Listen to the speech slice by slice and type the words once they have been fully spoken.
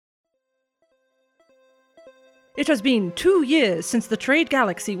It has been 2 years since the trade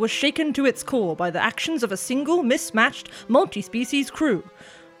galaxy was shaken to its core by the actions of a single, mismatched, multi-species crew.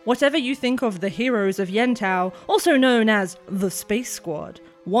 Whatever you think of the heroes of Yentau, also known as the Space Squad,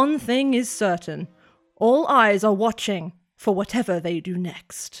 one thing is certain. All eyes are watching for whatever they do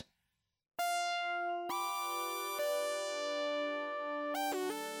next.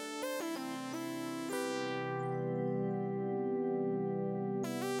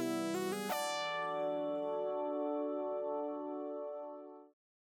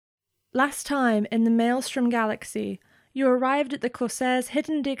 Last time, in the Maelstrom galaxy, you arrived at the Corsairs'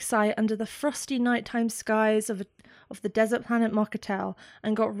 hidden dig site under the frosty nighttime skies of the desert planet Mok'Tel,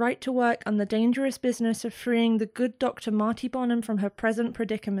 and got right to work on the dangerous business of freeing the good Dr. Marty Bonham from her present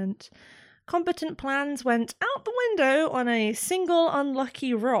predicament. Competent plans went out the window on a single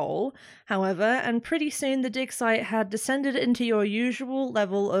unlucky roll, however, and pretty soon the dig site had descended into your usual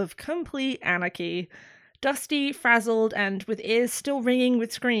level of complete anarchy. Dusty, frazzled, and with ears still ringing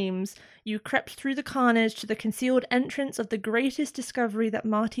with screams, you crept through the carnage to the concealed entrance of the greatest discovery that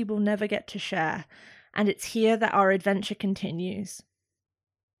Marty will never get to share. And it's here that our adventure continues.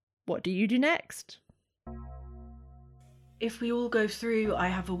 What do you do next? If we all go through, I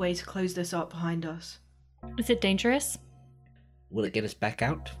have a way to close this up behind us. Is it dangerous? Will it get us back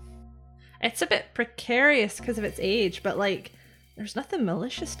out? It's a bit precarious because of its age, but there's nothing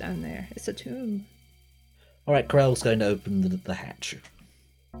malicious down there. It's a tomb. Alright, Corell's going to open the hatch.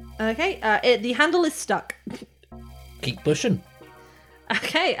 Okay, the handle is stuck. Keep pushing.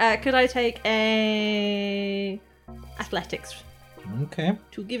 Okay, could I take a athletics Okay.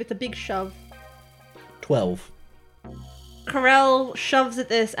 to give it a big shove? 12. Corell shoves at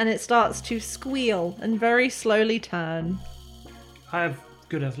this and it starts to squeal and very slowly turn. I have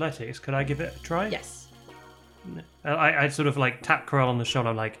good athletics. Could I give it a try? Yes. I sort of tap Corell on the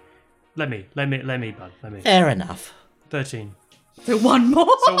shoulder, let me, bud, let me. Fair enough. 13. So one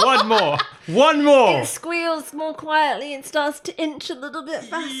more? So one more! One more! It squeals more quietly and starts to inch a little bit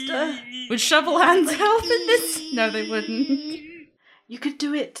faster. Would shovel hands help in this? No, they wouldn't. You could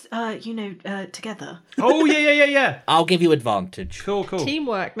do it, together. Oh, yeah. I'll give you advantage. Cool.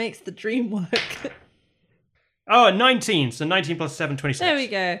 Teamwork makes the dream work. Oh, 19. So 19 plus 7, 26. There we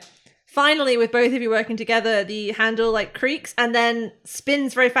go. Finally, with both of you working together, the handle creaks and then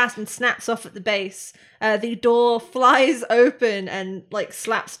spins very fast and snaps off at the base. The door flies open and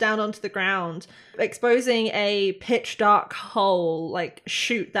slaps down onto the ground, exposing a pitch dark hole,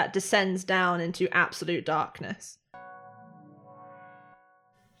 chute that descends down into absolute darkness.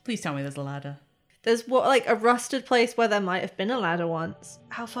 Please tell me there's a ladder. There's a rusted place where there might have been a ladder once.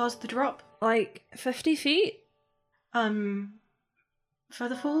 How far's the drop? 50 feet.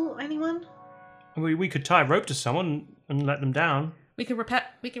 Further fall, anyone? We could tie a rope to someone and let them down. We could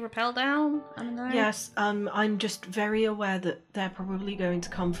rappel down. I don't know. Yes, I'm just very aware that they're probably going to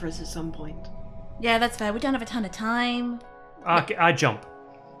come for us at some point. Yeah, that's fair. We don't have a ton of time. I jump.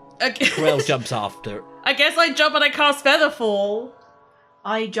 Okay. Corell jumps after. I guess I jump and I cast Featherfall.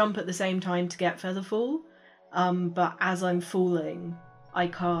 I jump at the same time to get Featherfall, but as I'm falling, I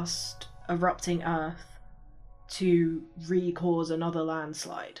cast Erupting Earth to re-cause another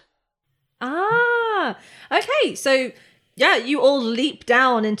landslide. Ah, okay. So, yeah, you all leap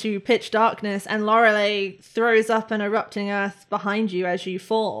down into pitch darkness and Lorelei throws up an erupting earth behind you as you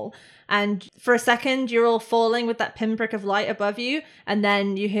fall. And for a second, you're all falling with that pinprick of light above you. And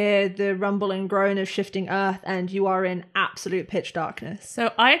then you hear the rumble and groan of shifting earth and you are in absolute pitch darkness.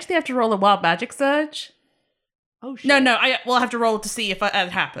 So I actually have to roll a wild magic surge. Oh, shit. No, we'll have to roll to see if it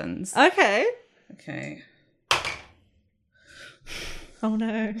happens. Okay. Okay. Oh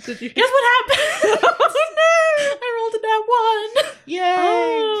no. Did you... Guess what happened? Oh no! I rolled a nat 1. Yay!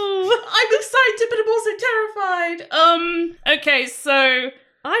 Oh, I'm excited, but I'm also terrified. Okay, so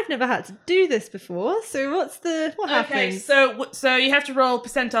I've never had to do this before, so what happens? Okay, so you have to roll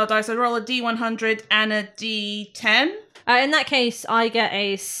percentile dice. So roll a D100 and a D10. In that case, I get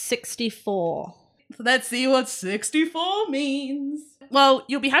a 64. So let's see what 64 means. Well,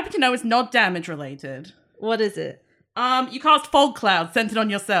 you'll be happy to know it's not damage related. What is it? You cast fog cloud centered on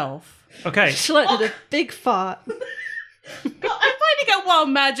yourself. Okay. Charlotte did a big fart. I'm finding out wild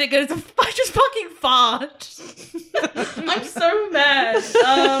magic and I just fucking fart. I'm so mad.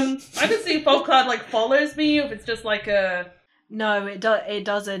 I can see fog cloud follows me if it's just a... No, it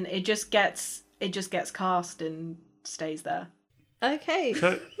doesn't. It just gets cast and stays there. Okay.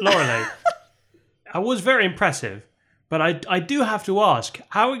 So, Lorelei, I was very impressive, but I do have to ask,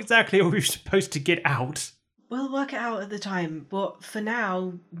 how exactly are we supposed to get out? We'll work it out at the time, but for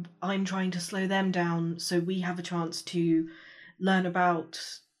now, I'm trying to slow them down so we have a chance to learn about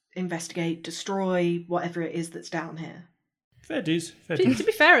investigate, destroy whatever it is that's down here. Fair dues. Fair To dues.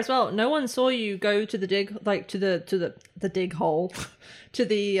 be fair as well, no one saw you go to the dig, like to the dig hole, to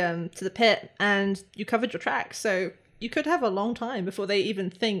the pit, and you covered your tracks. So you could have a long time before they even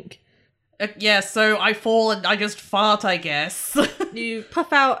think. Yeah, so I fall and I just fart, I guess. You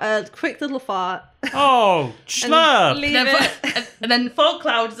puff out a quick little fart. Oh, and schlurp! leave and, it. and then fog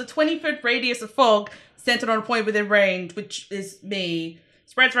cloud is a 20-foot radius of fog centered on a point within range, which is me.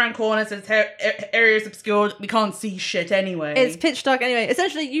 Spreads around corners, its areas obscured. We can't see shit anyway. It's pitch dark anyway.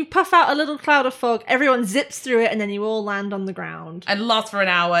 Essentially, you puff out a little cloud of fog, everyone zips through it, and then you all land on the ground. and lasts for an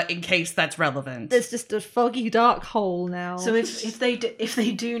hour in case that's relevant. There's just a foggy, dark hole now. So if they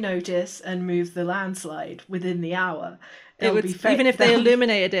do notice and move the landslide within the hour, it would, even if they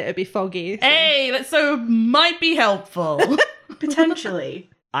illuminated it, it'd be foggy. So. Hey, that so might be helpful. potentially.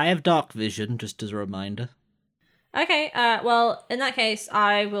 I have dark vision, just as a reminder. Okay, well, in that case,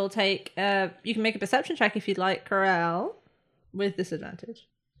 I will take... you can make a perception check if you'd like, Corel, with disadvantage.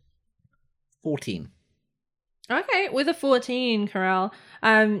 14. Okay, with a 14, Corel,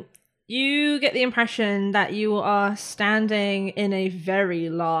 you get the impression that you are standing in a very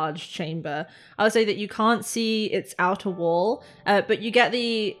large chamber. I would say that you can't see its outer wall, but you get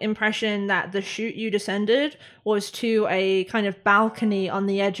the impression that the chute you descended was to a kind of balcony on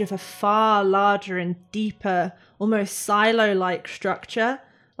the edge of a far larger and deeper, almost silo-like structure,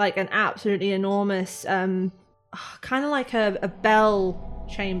 like an absolutely enormous, kind of like a bell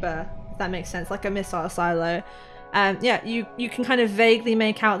chamber, if that makes sense, like a missile silo. Yeah, you can kind of vaguely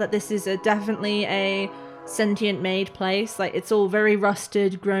make out that this is definitely a sentient made place. Like, it's all very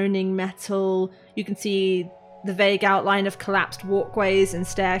rusted, groaning metal. You can see the vague outline of collapsed walkways and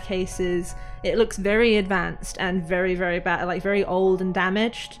staircases. It looks very advanced and very, very bad, like very old and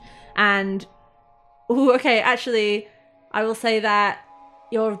damaged. And actually, I will say that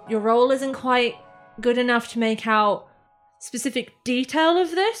your roll isn't quite good enough to make out specific detail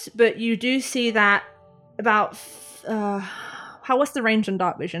of this, but you do see that about what's the range on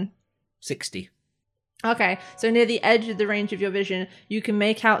dark vision? 60. Okay, so near the edge of the range of your vision, you can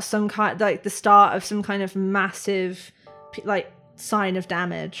make out some kind, like the start of some kind of massive, like, sign of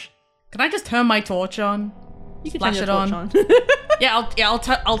damage. Can I just turn my torch on? You can Flash turn it your torch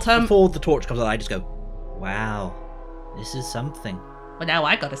on. I'll turn. Before the torch comes on, I just go, wow, this is something. But now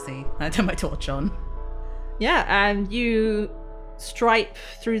I gotta see. I turn my torch on. Yeah, and you stripe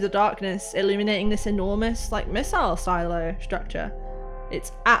through the darkness, illuminating this enormous, like, missile silo structure.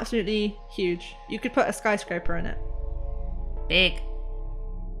 It's absolutely huge. You could put a skyscraper in it. Big.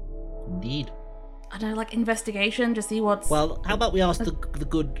 Indeed. I don't know, like investigation to see what's. Well, how about we ask the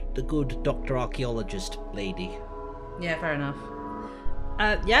good Dr. Archaeologist lady? Yeah, fair enough.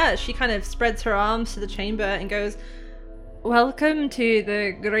 Yeah, she kind of spreads her arms to the chamber and goes, "Welcome to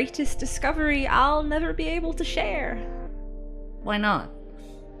the greatest discovery I'll never be able to share." Why not?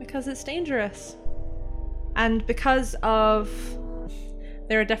 Because it's dangerous. And because of...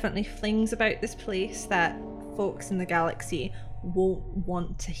 There are definitely things about this place that folks in the galaxy won't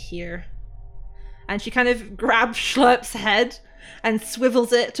want to hear. And she kind of grabs Schlurp's head and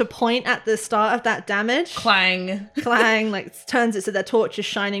swivels it to point at the start of that damage. Clang. Clang, like, turns it so their torch is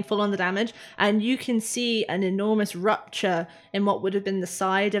shining full on the damage. And you can see an enormous rupture in what would have been the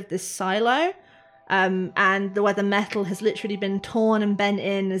side of this silo. And where the metal has literally been torn and bent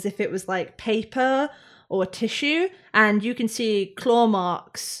in as if it was like paper or tissue. And you can see claw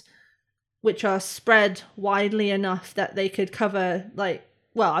marks, which are spread widely enough that they could cover, like,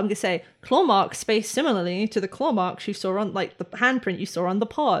 well, I'm going to say claw marks spaced similarly to the claw marks you saw on, like, the handprint you saw on the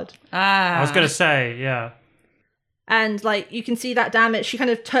pod. Ah. I was going to say, yeah. And, like, you can see that damage. She kind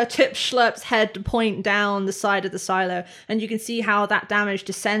of tips Schlurp's head to point down the side of the silo. And you can see how that damage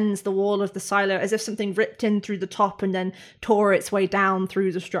descends the wall of the silo as if something ripped in through the top and then tore its way down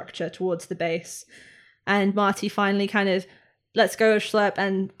through the structure towards the base. And Marty finally kind of lets go of Schlurp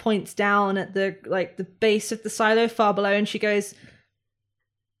and points down at the base of the silo far below. And she goes,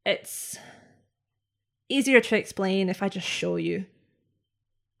 "It's easier to explain if I just show you.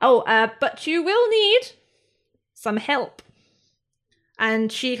 Oh, but you will need some help."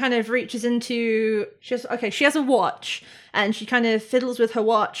 And she kind of reaches into... She has a watch. And she kind of fiddles with her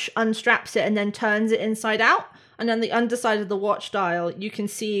watch, unstraps it, and then turns it inside out. And on the underside of the watch dial, you can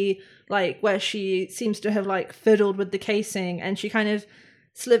see, like, where she seems to have, like, fiddled with the casing. And she kind of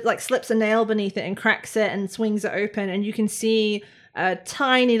slips a nail beneath it and cracks it and swings it open. And you can see a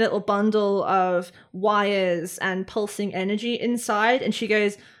tiny little bundle of wires and pulsing energy inside. And she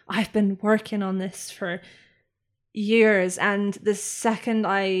goes, "I've been working on this for years, and the second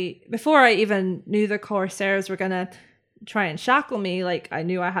before I even knew the Corsairs were gonna try and shackle me, like I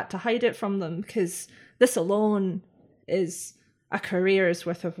knew I had to hide it from them because this alone is a career's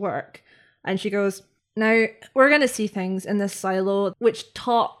worth of work. And she goes, now we're going to see things in this silo which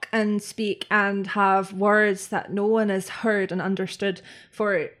talk and speak and have words that no one has heard and understood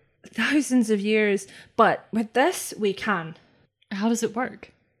for thousands of years. But with this, we can. How does it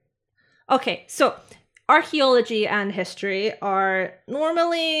work? Okay, so archaeology and history are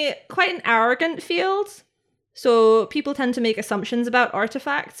normally quite an arrogant field. So people tend to make assumptions about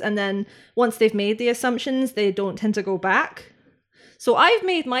artifacts, and then once they've made the assumptions, they don't tend to go back. So I've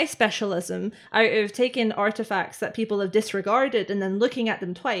made my specialism out of taking artifacts that people have disregarded and then looking at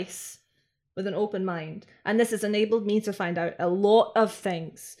them twice with an open mind. And this has enabled me to find out a lot of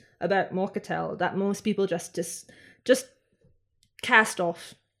things about Mok'Tel that most people just cast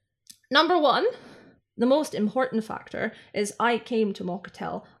off. Number one, the most important factor is I came to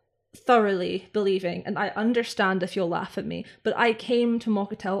Mok'Tel thoroughly believing, and I understand if you'll laugh at me, but I came to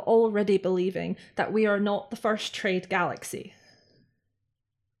Mok'Tel already believing that we are not the first trade galaxy.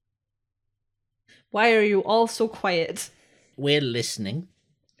 Why are you all so quiet? We're listening.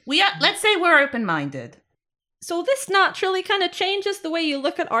 Let's say we're open-minded. So this naturally kind of changes the way you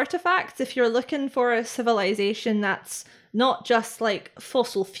look at artifacts. If you're looking for a civilization that's not just like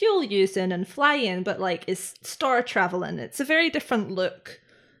fossil fuel using and flying, but like is star traveling, it's a very different look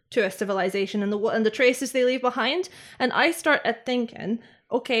to a civilization and the traces they leave behind. And I started thinking,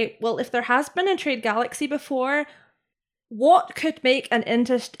 okay, well, if there has been a trade galaxy before, what could make an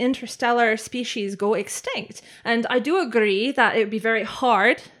interstellar species go extinct? And I do agree that it would be very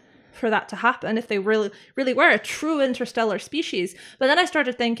hard for that to happen if they really were a true interstellar species. But then I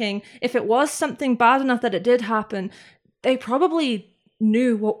started thinking, if it was something bad enough that it did happen, they probably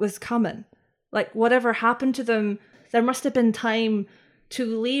knew what was coming. Like, whatever happened to them, there must have been time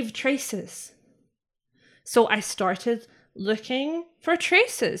to leave traces. So I started looking for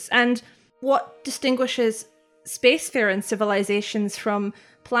traces. And what distinguishes spacefaring civilizations from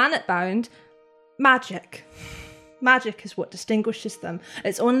planet-bound? Magic. Magic is what distinguishes them.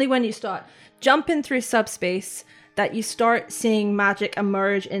 It's only when you start jumping through subspace that you start seeing magic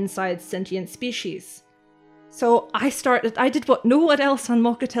emerge inside sentient species. So I did what no one else on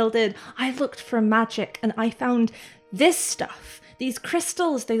Mok'Tel did. I looked for magic and I found this stuff. These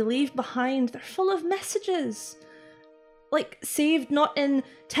crystals they leave behind, they're full of messages. Like, saved not in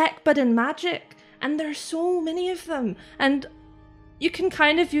tech but in magic. And there's so many of them. And you can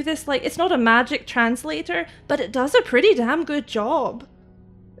kind of view this like, it's not a magic translator, but it does a pretty damn good job.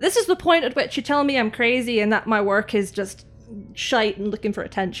 This is the point at which you tell me I'm crazy and that my work is just shite and looking for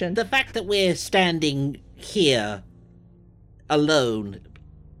attention. The fact that we're standing here alone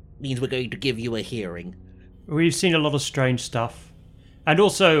means we're going to give you a hearing. We've seen a lot of strange stuff. And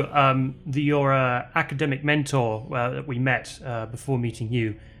also, your academic mentor that we met before meeting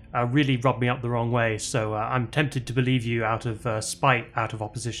you really rubbed me up the wrong way. So I'm tempted to believe you out of spite, out of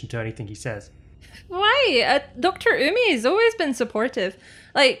opposition to anything he says. Why? Dr. Umi has always been supportive.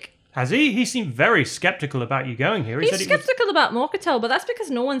 Like, has he? He seemed very skeptical about you going here. He's skeptical about Mok'Tel, but that's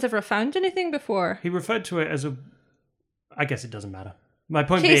because no one's ever found anything before. He referred to it as a... I guess it doesn't matter. My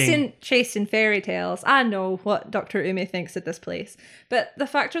point Chasing fairytales. I know what Dr. Umi thinks at this place. But the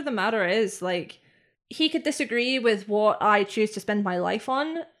fact of the matter is, like, he could disagree with what I choose to spend my life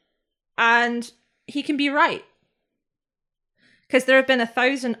on, and he can be right. Because there have been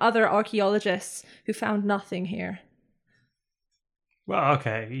 1,000 other archaeologists who found nothing here. Well,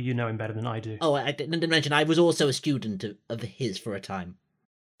 okay, you know him better than I do. Oh, I didn't mention I was also a student of his for a time.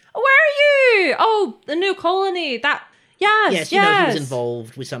 Where are you? Oh, the new colony. Yes. You know, he was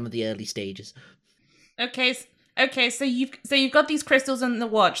involved with some of the early stages. Okay, so you've got these crystals in the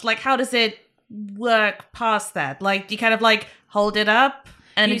watch. Like, how does it work past that? Like, do you kind of like hold it up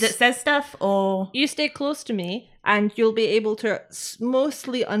and it says stuff, or you stay close to me and you'll be able to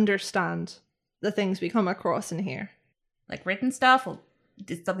mostly understand the things we come across in here. Like written stuff, or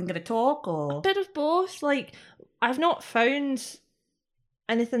is something going to talk, or a bit of both. Like, I've not found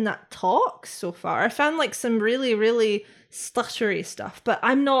anything that talks so far. I found like some really, really stuttery stuff, but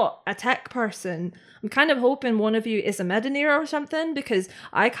I'm not a tech person. I'm kind of hoping one of you is a Medineer or something, because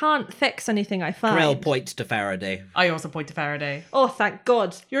I can't fix anything I find. Grell points to Faraday. I also point to Faraday. Oh, thank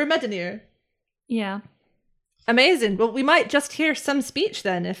God. You're a Medineer. Yeah. Amazing. Well, we might just hear some speech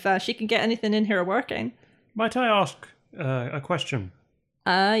then, if she can get anything in here working. Might I ask a question?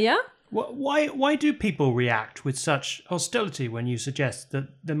 Yeah? Why do people react with such hostility when you suggest that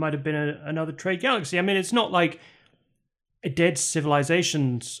there might have been another trade galaxy? I mean, it's not like dead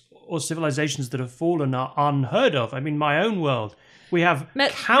civilizations or civilizations that have fallen are unheard of. I mean, my own world, we have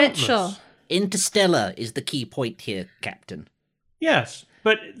countless. Mitchell, Interstellar is the key point here, Captain. Yes,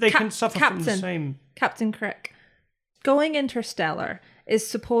 but they can suffer from the Captain. same... Captain Crick. Going interstellar is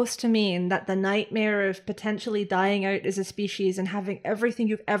supposed to mean that the nightmare of potentially dying out as a species and having everything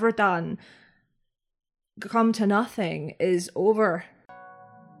you've ever done come to nothing is over.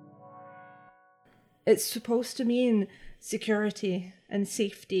 It's supposed to mean security and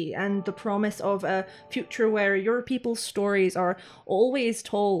safety and the promise of a future where your people's stories are always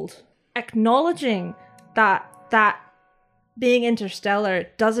told. Acknowledging that being interstellar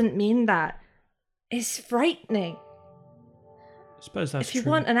doesn't mean that is frightening. I suppose that's If you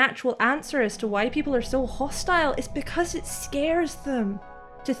true. want an actual answer as to why people are so hostile, it's because it scares them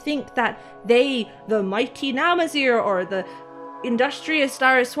to think that they, the mighty Namazir or the industrious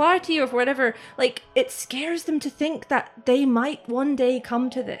Saraswati or whatever, like, it scares them to think that they might one day come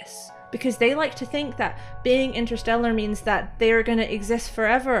to this. Because they like to think that being interstellar means that they're going to exist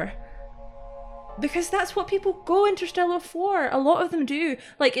forever. Because that's what people go interstellar for. A lot of them do.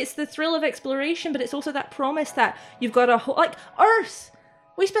 Like, it's the thrill of exploration, but it's also that promise that you've got like, Earth!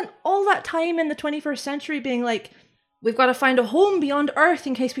 We spent all that time in the 21st century being like, we've got to find a home beyond Earth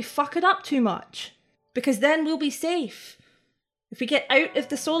in case we fuck it up too much. Because then we'll be safe. If we get out of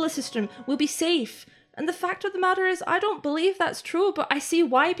the solar system, we'll be safe. And the fact of the matter is, I don't believe that's true, but I see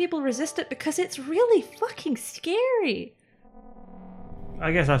why people resist it, because it's really fucking scary.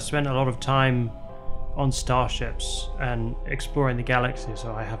 I guess I've spent a lot of time on starships and exploring the galaxy,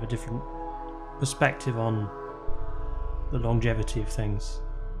 so I have a different perspective on the longevity of things,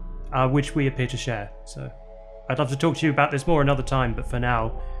 which we appear to share. So I'd love to talk to you about this more another time, but for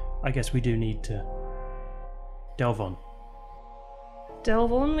now, I guess we do need to delve on.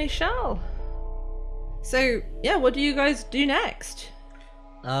 Delve on we shall. So, yeah, what do you guys do next?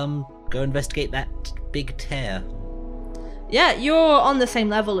 Go investigate that big tear. Yeah, you're on the same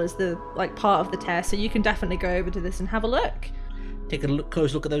level as the, like, part of the tear, so you can definitely go over to this and have a look. Take a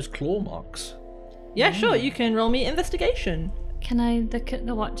close look at those claw marks. Yeah, sure, you can roll me investigation. Can I look at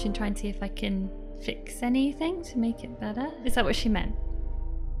the watch and try and see if I can fix anything to make it better? Is that what she meant?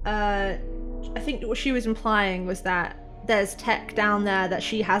 I think what she was implying was that there's tech down there that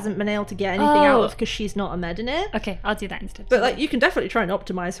she hasn't been able to get anything out of because she's not a medinit. Okay, I'll do that instead. But, like, you can definitely try and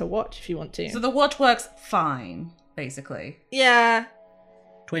optimize her watch if you want to. So the watch works fine, basically. Yeah.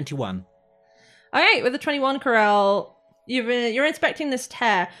 21. Alright, with the 21, Corel, you're inspecting this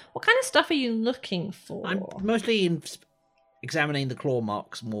tear. What kind of stuff are you looking for? I'm mostly examining the claw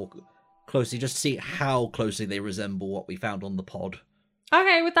marks more closely, just to see how closely they resemble what we found on the pod.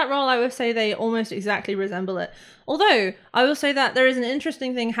 Okay, with that roll, I would say they almost exactly resemble it. Although, I will say that there is an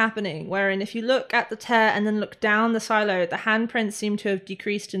interesting thing happening, wherein if you look at the tear and then look down the silo, the handprints seem to have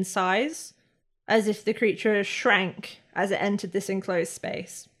decreased in size, as if the creature shrank as it entered this enclosed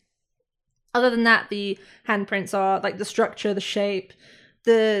space. Other than that, the handprints are, like, the structure, the shape,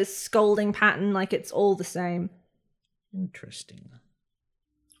 the scolding pattern, like, it's all the same. Interesting.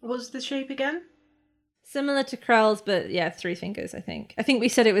 What was the shape again? Similar to Krell's, but yeah, 3 fingers, I think. I think we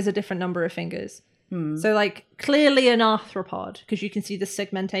said it was a different number of fingers. So, like, clearly an arthropod, because you can see the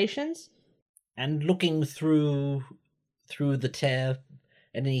segmentations. And looking through the tear,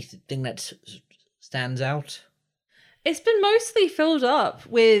 anything that stands out? It's been mostly filled up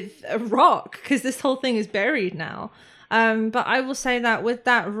with a rock, because this whole thing is buried now. But I will say that with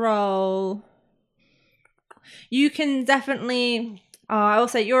that roll, you can definitely... I will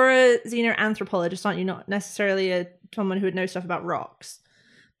say you're a xenoanthropologist, aren't you? Not necessarily someone who would know stuff about rocks.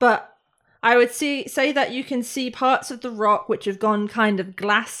 But I would say that you can see parts of the rock which have gone kind of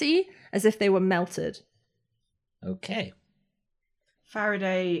glassy, as if they were melted. Okay.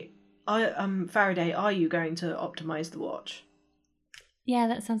 Faraday, are you going to optimize the watch? Yeah,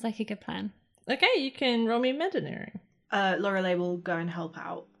 that sounds like a good plan. Okay, you can roll me engineering. Lorelei will go and help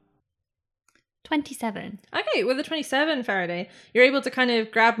out. 27. Okay, with a 27, Faraday, you're able to kind of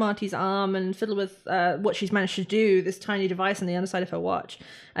grab Marty's arm and fiddle with what she's managed to do, this tiny device on the underside of her watch.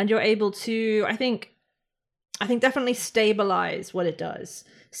 And you're able to, I think definitely stabilize what it does.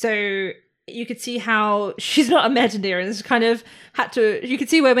 So you could see how she's not a Medineer and this kind of you could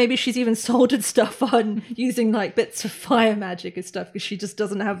see where maybe she's even soldered stuff on using like bits of fire magic and stuff because she just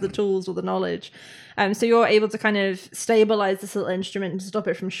doesn't have the tools or the knowledge. So you're able to kind of stabilize this little instrument and stop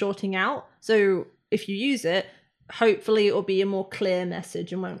it from shorting out. So if you use it, hopefully it will be a more clear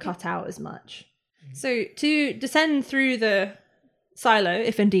message and won't cut out as much. So to descend through the silo,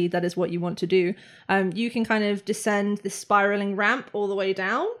 if indeed that is what you want to do, you can kind of descend this spiraling ramp all the way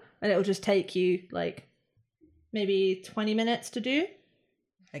down, and it'll just take you like maybe 20 minutes to do.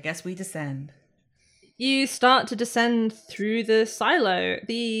 I guess we descend. You start to descend through the silo.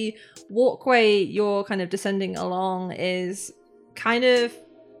 The walkway you're kind of descending along is kind of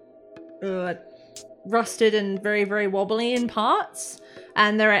rusted and very, very wobbly in parts.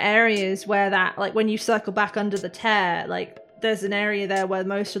 And there are areas where that, like when you circle back under the tear, like there's an area there where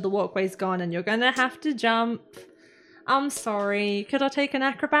most of the walkway's gone and you're gonna have to jump. I'm sorry. Could I take an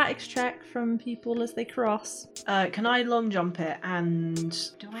acrobatics check from people as they cross? Can I long jump it, and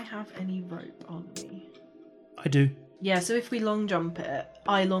do I have any rope on me? I do. Yeah, so if we long jump it,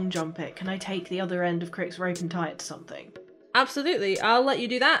 I long jump it, can I take the other end of Crick's rope and tie it to something? Absolutely. I'll let you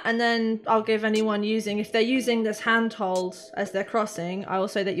do that, and then I'll give anyone if they're using this handhold as they're crossing, I will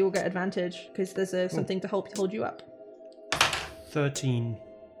say that you will get advantage, because there's something to help hold you up. 13.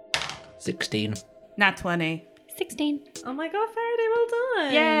 16. Nat 20. 16. Oh my god, Faraday, well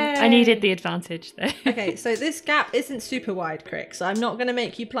done! Yay! I needed the advantage though. Okay, so this gap isn't super wide, Crick, so I'm not going to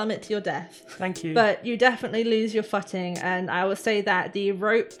make you plummet to your death. Thank you. But you definitely lose your footing, and I will say that the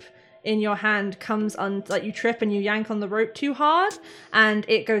rope in your hand comes on, like you trip and you yank on the rope too hard, and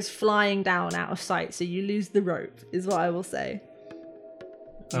it goes flying down out of sight, so you lose the rope, is what I will say.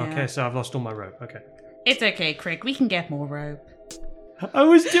 Okay, so I've lost all my rope. Okay. It's okay, Crick. We can get more rope. I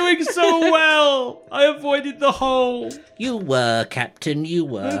was doing so well! I avoided the hole! You were, Captain, you I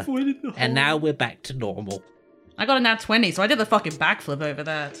were. avoided the hole. And now we're back to normal. I got a nat 20, so I did the fucking backflip over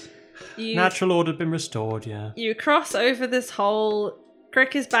that. Natural order had been restored, yeah. You cross over this hole.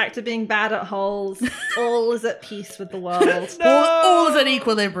 Crick is back to being bad at holes. All is at peace with the world. All is at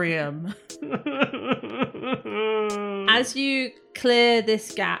equilibrium. As you clear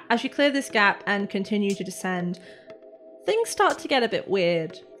this gap and continue to descend, things start to get a bit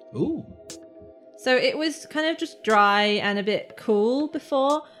weird. Ooh. So it was kind of just dry and a bit cool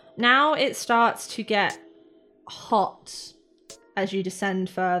before. Now it starts to get hot as you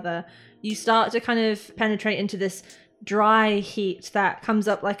descend further. You start to kind of penetrate into this dry heat that comes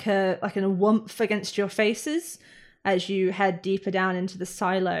up like a whumph against your faces as you head deeper down into the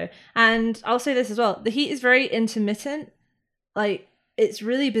silo. And I'll say this as well, the heat is very intermittent. Like, it's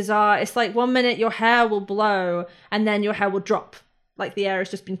really bizarre. It's like 1 minute your hair will blow and then your hair will drop, like the air has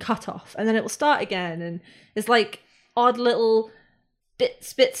just been cut off, and then it will start again, and it's like odd little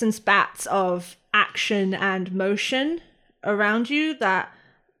spits and spats of action and motion around you that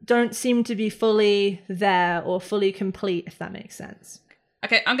don't seem to be fully there or fully complete, if that makes sense.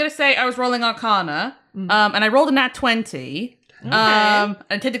 Okay, I'm gonna say I was rolling Arcana, and I rolled a nat 20. And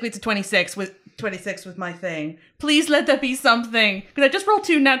technically it's a 26 with my thing. Please let there be something, because I just rolled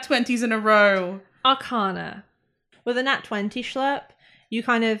 2 nat 20s in a row. Arcana. With a nat 20 Schlurp, you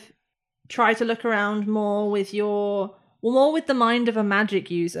kind of try to look around more with the mind of a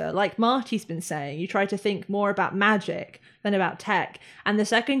magic user. Like Marty's been saying, you try to think more about magic than about tech. And the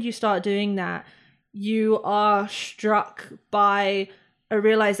second you start doing that, you are struck by a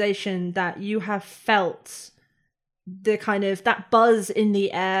realization that you have felt the kind of that buzz in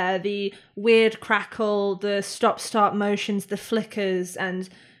the air, the weird crackle, the stop-start motions, the flickers, and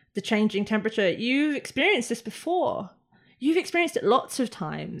the changing temperature. You've experienced this before. You've experienced it lots of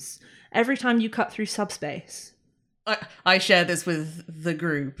times. Every time you cut through subspace. I share this with the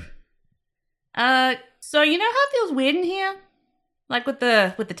group. So you know how it feels weird in here? Like with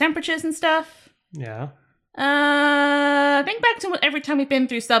the temperatures and stuff? Yeah. Think back to every time we've been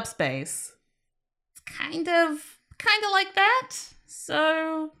through subspace. It's kind of like that.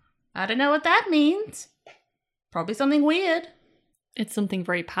 So, I don't know what that means. Probably something weird. It's something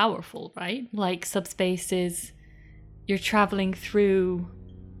very powerful, right? Like subspace is, you're traveling through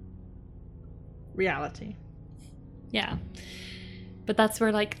reality. Yeah. But that's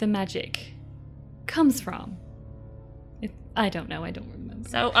where like the magic comes from. I don't know, I don't remember.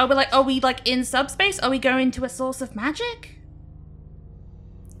 So are we like in subspace? Are we going to a source of magic?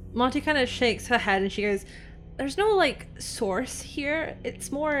 Monty kind of shakes her head and she goes, there's no like source here.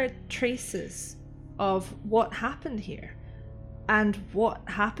 It's more traces of what happened here. And what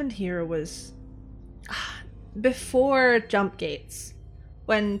happened here was before jump gates,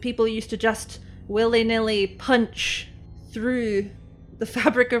 when people used to just willy-nilly punch through the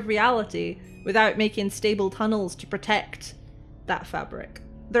fabric of reality without making stable tunnels to protect that fabric.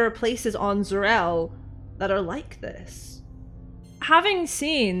 There are places on Zorel that are like this. Having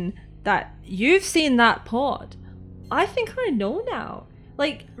seen that you've seen that pod, I think I know now.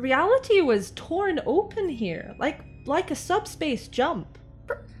 Like, reality was torn open here, like a subspace jump.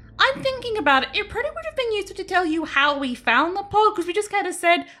 I'm thinking about it. It probably would have been useful to tell you how we found the pod, because we just kind of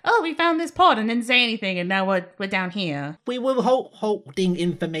said, oh, we found this pod, and didn't say anything, and now we're down here. We were holding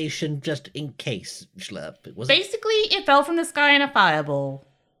information just in case, Schlurp. Basically, it fell from the sky in a fireball.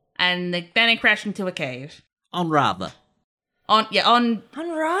 and then it crashed into a cave. On Rava. On On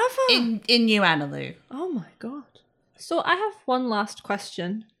Rava? in New Analu. Oh my god. So I have one last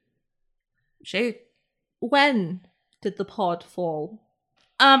question. Shoot. When did the pod fall?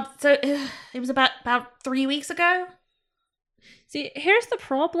 So it was about 3 weeks ago. See, here's the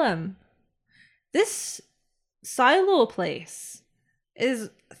problem. This silo place is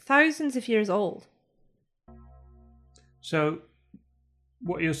thousands of years old. So,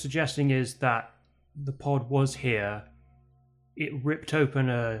 what you're suggesting is that the pod was here, it ripped open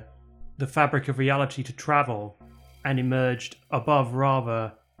the fabric of reality to travel, and emerged above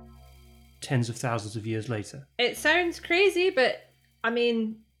Rava tens of thousands of years later. It sounds crazy, but I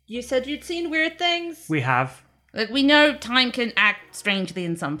mean, you said you'd seen weird things. We have. Like, we know time can act strangely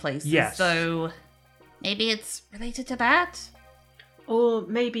in some places. Yes. So maybe it's related to that? Or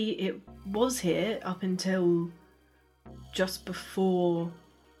maybe it was here up until just before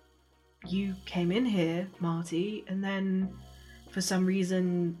you came in here, Marty, and then for some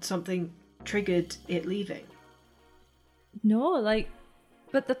reason something triggered it leaving. No,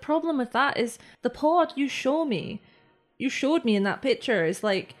 but the problem with that is the pod you showed me in that picture is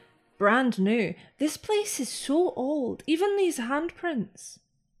brand new. This place is so old. Even these handprints.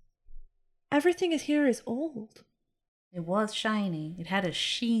 Everything is here is old. It was shiny. It had a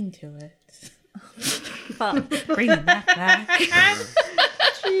sheen to it. But Bringing that back.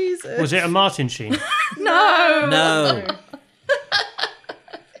 Jesus. Was it a Martin sheen? No.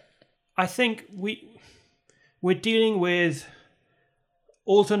 I think we're dealing with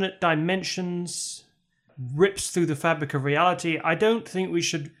alternate dimensions, rips through the fabric of reality. I don't think we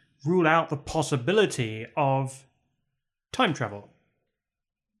should rule out the possibility of time travel.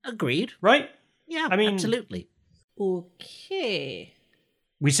 Agreed. Right? Yeah, I mean- absolutely. Okay.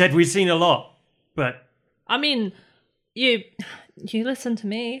 We said we'd seen a lot, but I mean, you listen to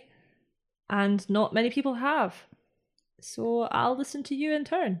me, and not many people have. So I'll listen to you in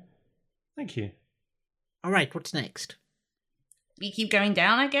turn. thank you. All right, what's next? We keep going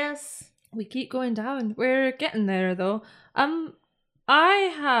down, I guess. We keep going down. We're getting there, though.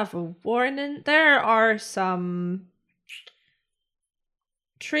 I have a warning. There are some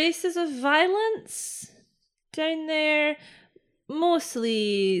traces of violence down there.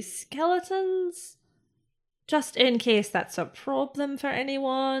 Mostly skeletons. Just in case that's a problem for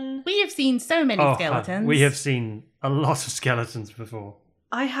anyone. We have seen so many skeletons. We have seen a lot of skeletons before.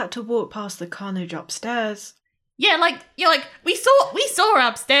 I had to walk past the carnage upstairs. Yeah, we saw her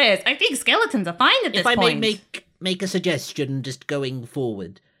upstairs. I think skeletons are fine at this If I point. may make a suggestion just going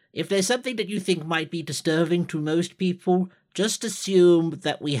forward, if there's something that you think might be disturbing to most people, just assume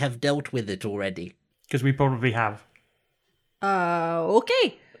that we have dealt with it already. Because we probably have.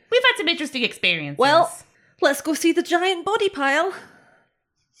 Okay. We've had some interesting experiences. Well, let's go see the giant body pile.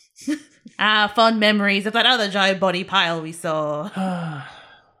 fond memories of that other giant body pile we saw.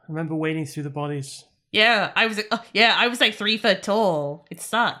 Remember wading through the bodies? Yeah, I was like 3 foot tall. It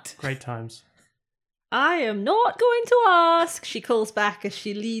sucked. Great times. I am not going to ask, she calls back as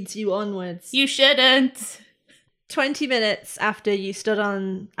she leads you onwards. You shouldn't. 20 minutes after you stood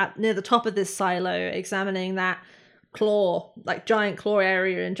near the top of this silo, examining that giant claw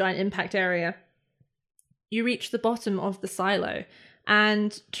area and giant impact area, you reach the bottom of the silo.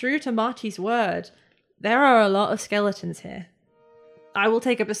 And true to Marty's word, there are a lot of skeletons here. I will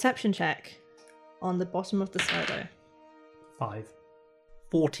take a perception check on the bottom of the silo. 5.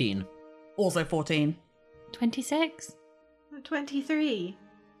 14. Also 14. 26. 23.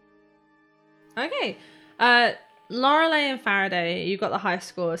 Okay. Lorelei and Faraday, you got the high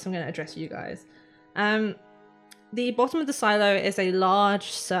score, so I'm going to address you guys. The bottom of the silo is a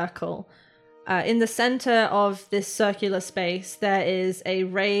large circle. In the center of this circular space, there is a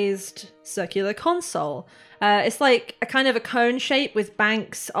raised circular console. It's like a kind of a cone shape with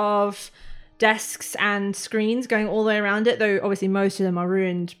banks of desks and screens going all the way around it, though obviously most of them are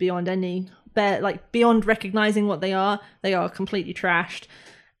ruined beyond beyond recognizing what they are completely trashed.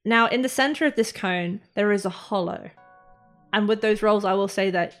 Now, in the center of this cone, there is a hollow. And with those rolls, I will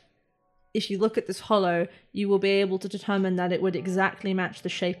say that if you look at this hollow, you will be able to determine that it would exactly match the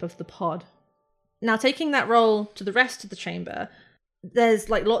shape of the pod. Now, taking that roll to the rest of the chamber, there's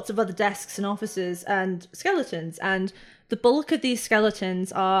lots of other desks and offices and skeletons, and the bulk of these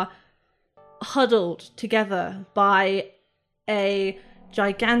skeletons are huddled together by a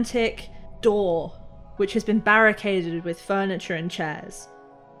gigantic door which has been barricaded with furniture and chairs.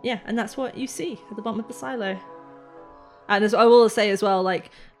 Yeah, and that's what you see at the bottom of the silo. And as I will say as well,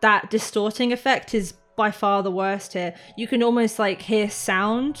 that distorting effect is by far the worst here. You can almost hear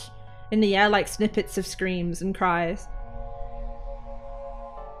sound in the air, snippets of screams and cries.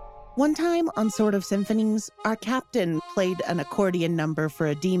 One time on Sword of Symphonies, our captain played an accordion number for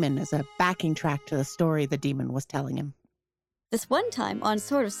a demon as a backing track to the story the demon was telling him. This one time on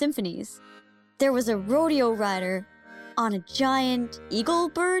Sword of Symphonies, there was a rodeo rider on a giant eagle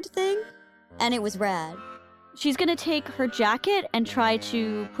bird thing, and it was rad. She's gonna take her jacket and try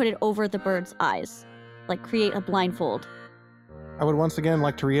to put it over the bird's eyes, like create a blindfold. I would once again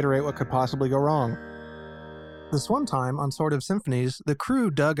like to reiterate what could possibly go wrong. This one time on Sword of Symphonies, the crew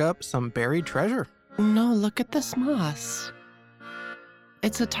dug up some buried treasure. No, look at this moss.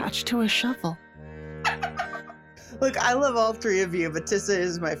 It's attached to a shovel. Look, I love all three of you, but Tissa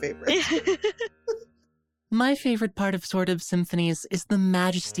is my favorite. My favorite part of Sword of Symphonies is the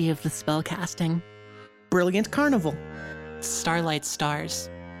majesty of the spellcasting. Brilliant carnival. Starlight stars.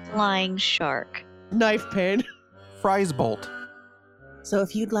 Flying shark. Knife pain. Fries bolt. So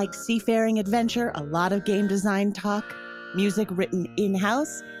if you'd like seafaring adventure, a lot of game design talk, music written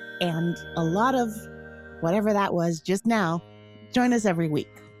in-house, and a lot of whatever that was just now, join us every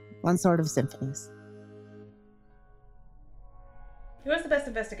week on Sword of Symphonies. Who has the best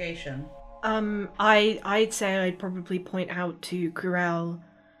investigation? I'd say I'd probably point out to Cruel.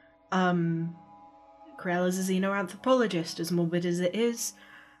 Cruel is a xenoanthropologist, as morbid as it is.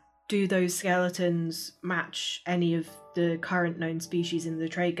 Do those skeletons match any of the current known species in the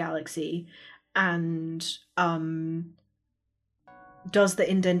trade galaxy? And does the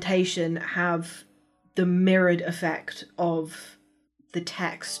indentation have the mirrored effect of the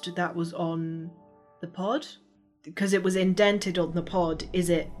text that was on the pod? Because it was indented on the pod, is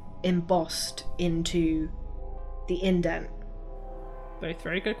it embossed into the indent? Both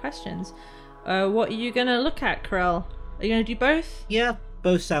very good questions. What are you going to look at, Corel? Are you going to do both? Yeah,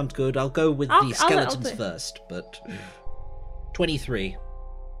 both sound good. I'll go with the skeletons first, but 23.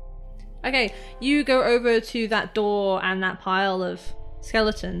 Okay, you go over to that door and that pile of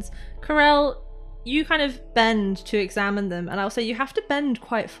skeletons. Corel, you kind of bend to examine them, and I'll say you have to bend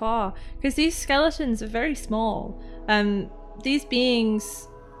quite far, because these skeletons are very small. These beings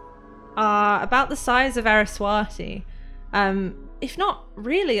are about the size of Araswati, if not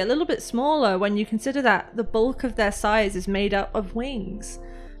really a little bit smaller when you consider that the bulk of their size is made up of wings.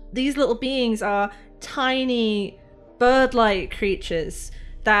 These little beings are tiny bird-like creatures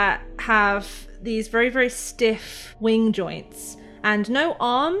that have these very, very stiff wing joints and no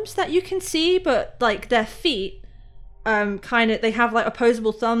arms that you can see, but like their feet they have like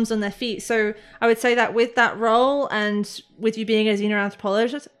opposable thumbs on their feet. So I would say that with that role and with you being a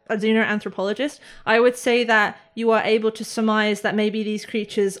xenoanthropologist, I would say that you are able to surmise that maybe these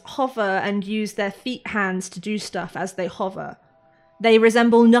creatures hover and use their feet hands to do stuff as they hover. They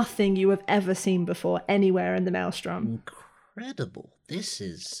resemble nothing you have ever seen before anywhere in the Maelstrom. Incredible. This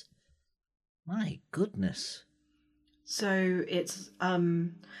is... my goodness. So it's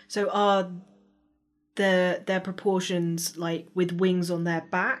so are their proportions like with wings on their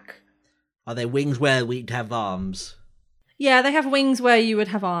back? Are there wings where we'd have arms? Yeah, they have wings where you would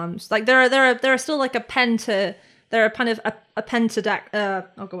have arms. Like there are still like a penta. They're a kind of a pentadac.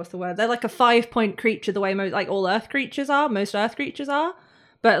 Oh god, what's the word? They're like a 5-point creature, the way most Earth creatures are.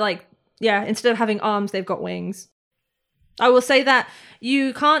 But like, yeah, instead of having arms, they've got wings. I will say that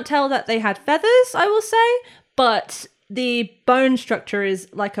you can't tell that they had feathers. I will say, but the bone structure is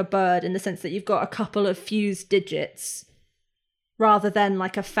like a bird in the sense that you've got a couple of fused digits, rather than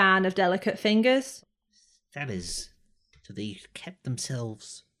like a fan of delicate fingers. That is. So they kept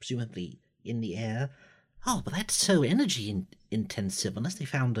themselves, presumably, in the air. Oh, but that's so energy intensive, unless they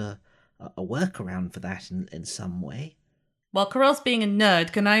found a workaround for that in some way. While Corel's being a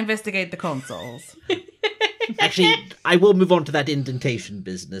nerd, can I investigate the consoles? Actually, I will move on to that indentation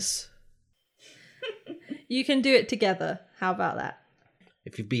business. You can do it together. How about that?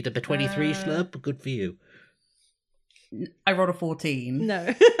 If you beat up a 23, Schlurp, good for you. I rolled a 14.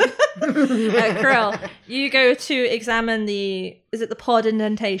 No. Corel, you go to examine the pod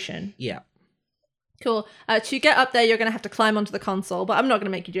indentation? Yeah. Cool. To get up there, you're going to have to climb onto the console, but I'm not going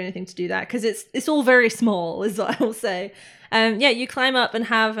to make you do anything to do that because it's all very small, is what I will say. Yeah, you climb up and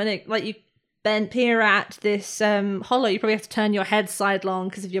you peer at this hollow. You probably have to turn your head sidelong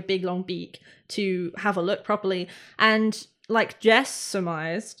because of your big long beak to have a look properly. And like Jess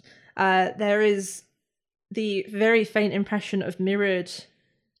surmised, there is the very faint impression of mirrored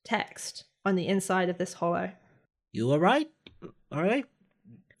text on the inside of this hollow. You all right? All right.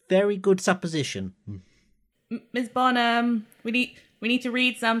 Very good supposition. Ms. Bonham, we need to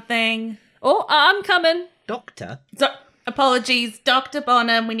read something. Oh, I'm coming. Doctor? Apologies, Dr.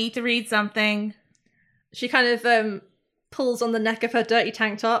 Bonham, we need to read something. She kind of pulls on the neck of her dirty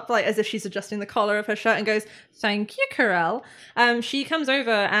tank top, like as if she's adjusting the collar of her shirt, and goes, "Thank you, Corel." She comes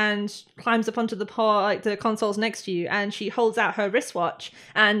over and climbs up onto the the consoles next to you, and she holds out her wristwatch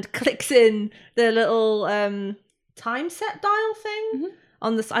and clicks in the little time set dial thing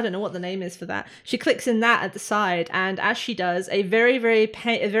on the. I don't know what the name is for that. She clicks in that at the side, and as she does, a very very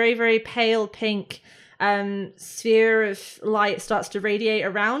pale pink sphere of light starts to radiate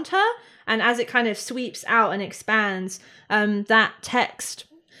around her. And as it kind of sweeps out and expands, that text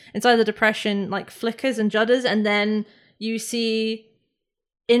inside the depression like flickers and judders, and then you see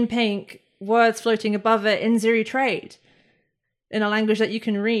in pink words floating above it in Ziri trade in a language that you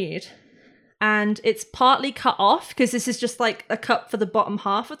can read. And it's partly cut off because this is just like a cut for the bottom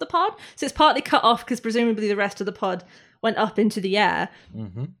half of the pod. So it's partly cut off because presumably the rest of the pod went up into the air.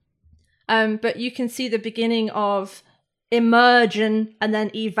 Mm-hmm. But you can see the beginning of immersion and then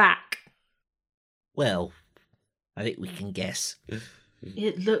evac. Well, I think we can guess.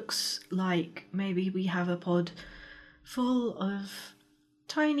 It looks like maybe we have a pod full of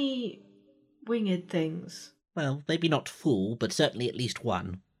tiny winged things. Well, maybe not full, but certainly at least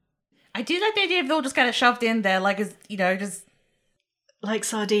one. I do like the idea of it all just kind of shoved in there, like, as just... Like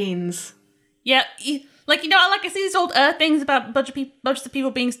sardines. Yeah, like I see these old Earth things about bunches of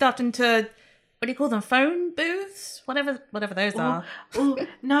people being stuffed into, what do you call them, phone booths? Whatever those are. Oh,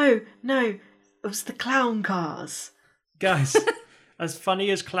 no. It was the clown cars. Guys, as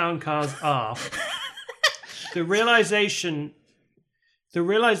funny as clown cars are, the realization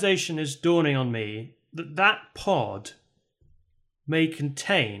is dawning on me that pod may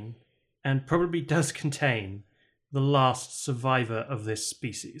contain, and probably does contain, the last survivor of this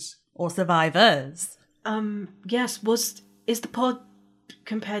species. Or survivors. Yes, is the pod,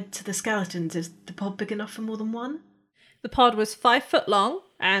 compared to the skeletons, is the pod big enough for more than one? The pod was 5 foot long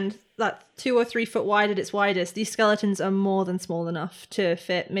and that's 2 or 3 foot wide at its widest. These skeletons are more than small enough to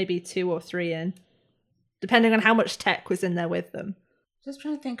fit maybe 2 or 3 in, depending on how much tech was in there with them. Just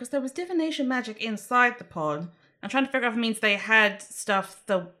trying to think, because there was divination magic inside the pod. I'm trying to figure out if it means they had stuff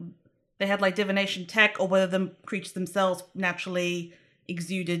that they had like divination tech, or whether the creatures themselves naturally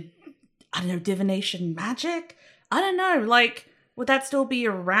exuded, I don't know, divination magic? I don't know, like, would that still be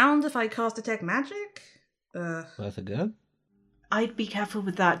around if I cast detect magic? Worth a go. I'd be careful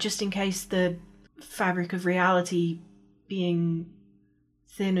with that, just in case the fabric of reality being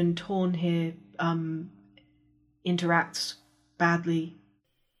thin and torn here interacts badly.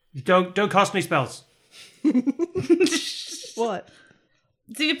 Don't cast any spells. What?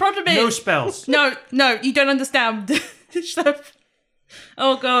 See, the problem is... No spells. No, you don't understand.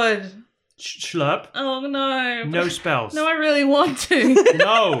 Oh, God. Schlurp. Oh, no. No spells. No, I really want to.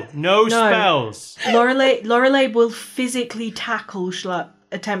 No spells. Lorelei will physically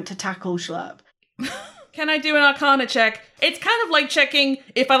attempt to tackle Schlurp. Can I do an Arcana check? It's kind of like checking,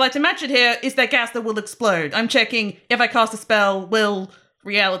 if I light a match it here, is there gas that will explode? I'm checking, if I cast a spell, will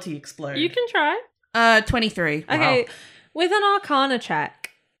reality explode? You can try. 23. Okay, Wow. with an Arcana check,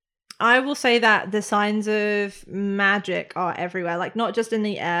 I will say that the signs of magic are everywhere. Like, not just in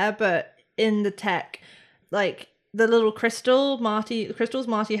the air, but in the tech. Like, the little crystals Marty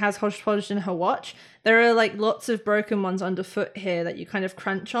has hodgepodge in her watch. There are, like, lots of broken ones underfoot here that you kind of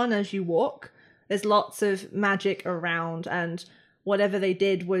crunch on as you walk. There's lots of magic around, and whatever they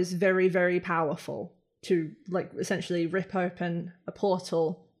did was very, very powerful to, like, essentially rip open a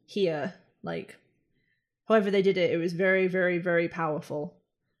portal here. Like, however they did it, it was very, very, very powerful.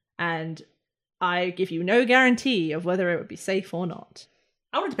 And I give you no guarantee of whether it would be safe or not.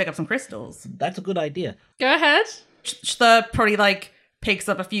 I wanted to pick up some crystals. That's a good idea. Go ahead. Schlurp probably, like, picks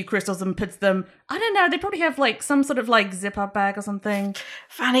up a few crystals and puts them... I don't know, they probably have, like, some sort of, like, zip-up bag or something.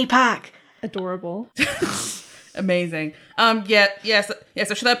 Fanny pack! Adorable. Amazing. So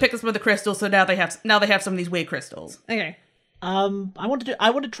Schlurp picked up some of the crystals, so now they have some of these weird crystals. Okay. I want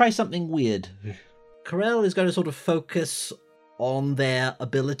to try something weird. Corel is going to sort of focus on their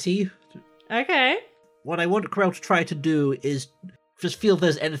ability. Okay. What I want Corel to try to do is just feel if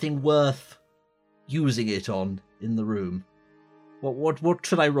there's anything worth using it on in the room. What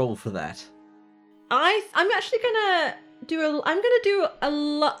should I roll for that? I'm actually gonna do a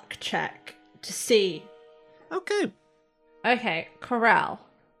luck check to see. Okay. Okay, Corel.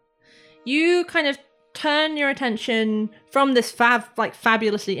 You kind of turn your attention from this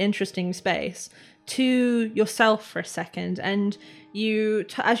fabulously interesting space to yourself for a second, and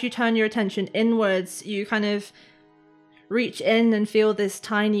as you turn your attention inwards, you kind of reach in and feel this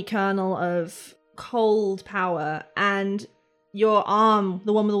tiny kernel of cold power, and your arm,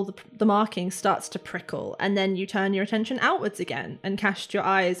 the one with all the markings, starts to prickle, and then you turn your attention outwards again and cast your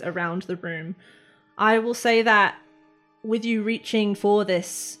eyes around the room. I will say that with you reaching for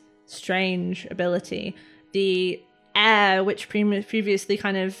this strange ability, the air, which previously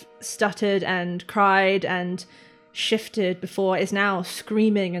kind of stuttered and cried and shifted before, is now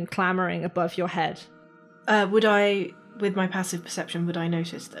screaming and clamoring above your head. Would I, with my passive perception, would I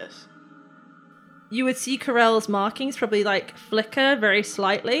notice this? You would see Corell's markings probably like flicker very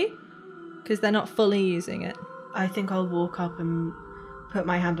slightly because they're not fully using it. I think I'll walk up and put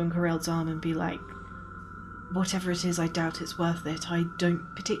my hand on Corell's arm and be like, whatever it is, I doubt it's worth it. I don't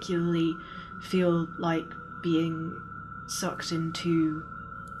particularly feel like being sucked into...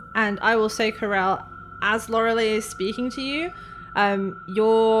 And I will say, Corell, as Lorelei is speaking to you,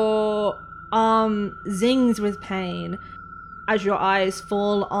 your arm zings with pain as your eyes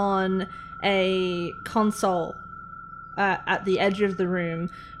fall on a console at the edge of the room,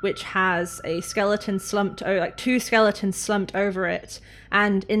 which has a skeleton slumped, like two skeletons slumped over it,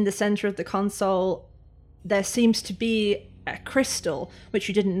 and in the center of the console there seems to be a crystal, which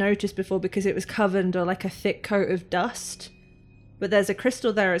you didn't notice before because it was covered under like a thick coat of dust. But there's a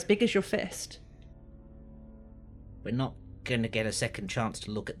crystal there as big as your fist. We're not going to get a second chance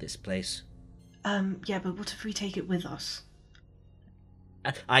to look at this place. Yeah, but what if we take it with us?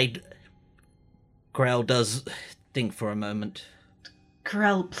 Corell does think for a moment.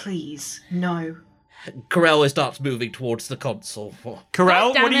 Corell, please, no. Corell starts moving towards the console.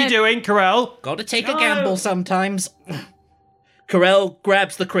 Corell, what are you doing, Corell? Gotta take a gamble sometimes. Corell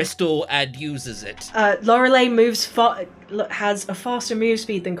grabs the crystal and uses it. Lorelei has a faster move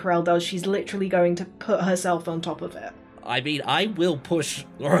speed than Corell does. She's literally going to put herself on top of it. I mean, I will push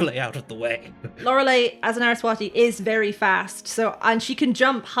Lorelei out of the way. Lorelei, as an Araswati, is very fast, and she can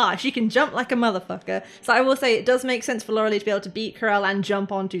jump high. She can jump like a motherfucker. So I will say it does make sense for Lorelei to be able to beat Corell and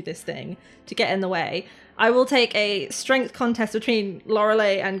jump onto this thing to get in the way. I will take a strength contest between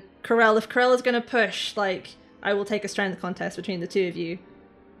Lorelei and Corell. If Corell is going to push, I will take a strength contest between the two of you.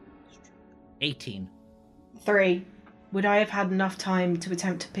 18. 3. Would I have had enough time to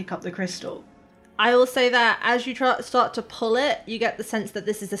attempt to pick up the crystal? I will say that as you start to pull it, you get the sense that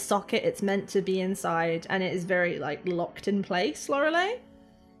this is a socket it's meant to be inside, and it is very locked in place, Lorelei.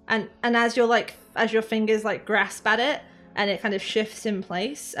 And as your fingers grasp at it, and it kind of shifts in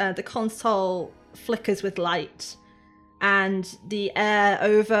place, the console flickers with light, and the air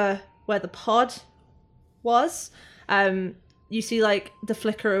over where the pod was, you see the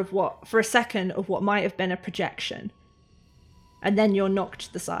flicker of for a second of what might have been a projection, and then you're knocked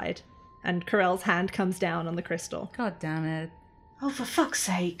to the side. And Corell's hand comes down on the crystal. God damn it. Oh, for fuck's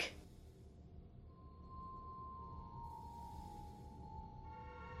sake.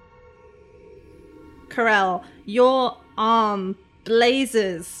 Corell, your arm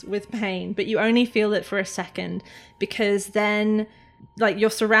blazes with pain, but you only feel it for a second, because then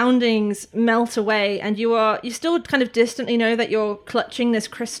your surroundings melt away, and you still kind of distantly know that you're clutching this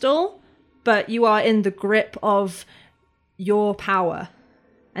crystal, but you are in the grip of your power.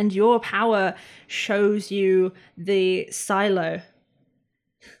 And your power shows you the silo.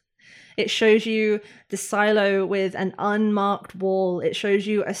 It shows you the silo with an unmarked wall. It shows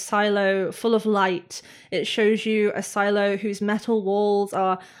you a silo full of light. It shows you a silo whose metal walls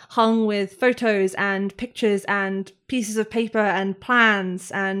are hung with photos and pictures and pieces of paper and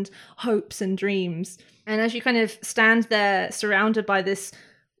plans and hopes and dreams. And as you kind of stand there surrounded by this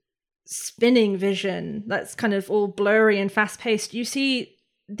spinning vision that's kind of all blurry and fast-paced, you see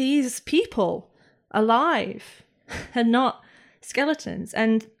these people alive and not skeletons,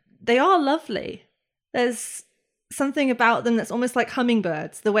 and they are lovely. There's something about them that's almost like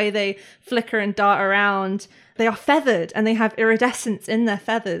hummingbirds, the way they flicker and dart around. They are feathered and they have iridescence in their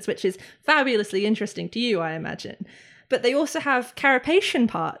feathers, which is fabulously interesting to you, I imagine. But they also have carapacian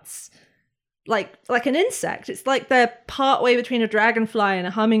parts, like an insect. It's like they're part way between a dragonfly and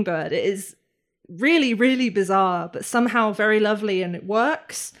a hummingbird. It is really, really bizarre, but somehow very lovely, and it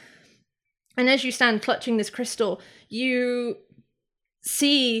works. And as you stand clutching this crystal, you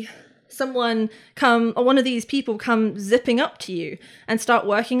see one of these people come zipping up to you and start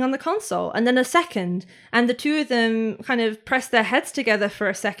working on the console, and then a second, and the two of them kind of press their heads together for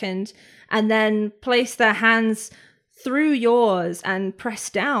a second and then place their hands through yours and press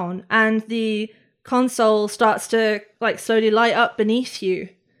down, and the console starts to slowly light up beneath you.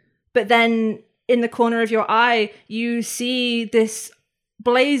 But then in the corner of your eye, you see this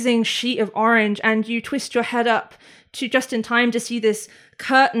blazing sheet of orange, and you twist your head up to just in time to see this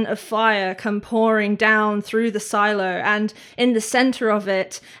curtain of fire come pouring down through the silo, and in the center of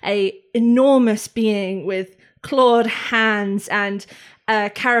it, a enormous being with clawed hands and a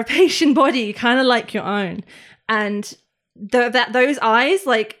carapacian body, kind of like your own. And those eyes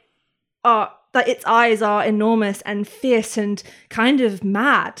are that its eyes are enormous and fierce and kind of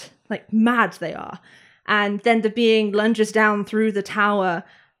mad. Like, mad they are. And then the being lunges down through the tower.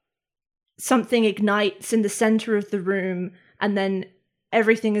 Something ignites in the center of the room, and then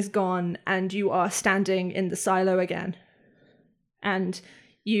everything is gone, and you are standing in the silo again. And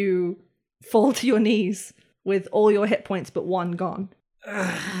you fall to your knees with all your hit points but one gone.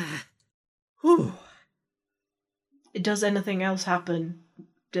 Whew. Does anything else happen?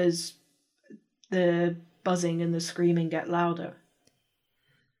 Does the buzzing and the screaming get louder?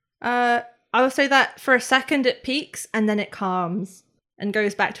 I will say that for a second it peaks, and then it calms and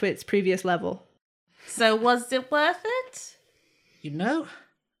goes back to its previous level. So was it worth it? You know,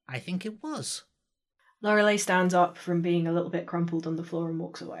 I think it was. Lorelei stands up from being a little bit crumpled on the floor and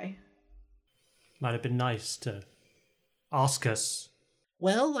walks away. Might have been nice to ask us.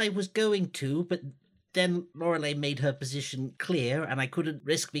 Well, I was going to, but then Lorelei made her position clear, and I couldn't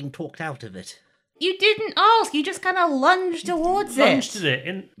risk being talked out of it. You didn't ask, you just kind of lunged towards Lunged it. at it.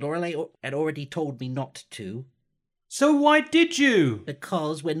 In... Lorelei had already told me not to. So why did you?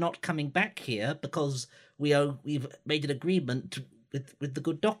 Because we're not coming back here, because we've made an agreement with the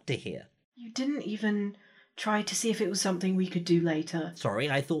good doctor here. You didn't even try to see if it was something we could do later. Sorry,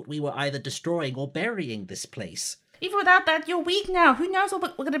 I thought we were either destroying or burying this place. Even without that, you're weak now. Who knows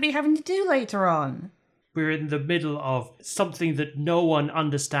what we're going to be having to do later on? We're in the middle of something that no one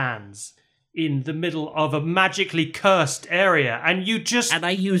understands. In the middle of a magically cursed area, and you just... And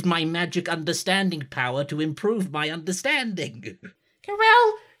I used my magic understanding power to improve my understanding.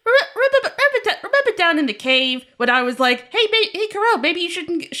 Carell, remember down in the cave when I was like, hey, Carell, maybe you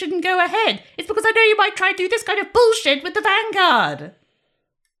shouldn't go ahead. It's because I know you might try to do this kind of bullshit with the Vanguard.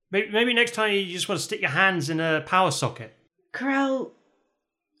 Maybe next time you just want to stick your hands in a power socket. Corel,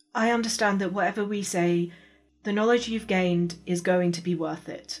 I understand that whatever we say, the knowledge you've gained is going to be worth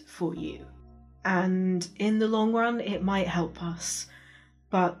it for you. And in the long run, it might help us.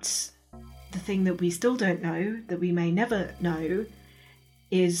 But the thing that we still don't know, that we may never know,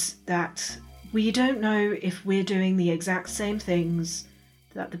 is that we don't know if we're doing the exact same things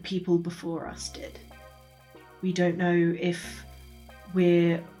that the people before us did. We don't know if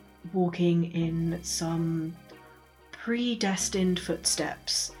we're walking in some predestined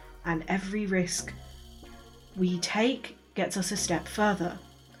footsteps, and every risk we take gets us a step further.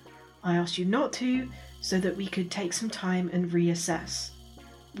 I asked you not to, so that we could take some time and reassess.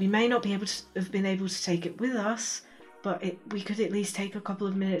 We may not be able to have been able to take it with us, but we could at least take a couple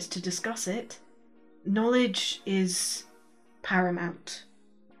of minutes to discuss it. Knowledge is paramount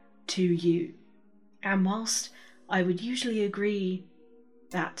to you, and whilst I would usually agree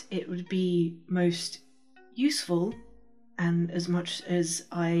that it would be most useful, and as much as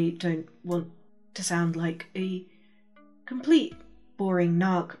I don't want to sound like a complete boring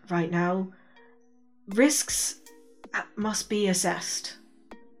narc right now, risks must be assessed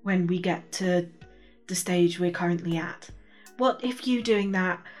when we get to the stage we're currently at. What if you doing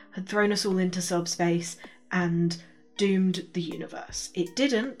that had thrown us all into subspace and doomed the universe? It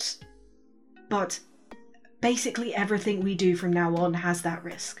didn't, but basically everything we do from now on has that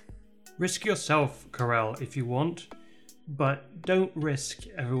risk. Risk yourself, Corel, if you want, but don't risk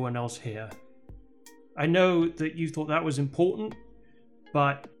everyone else here. I know that you thought that was important,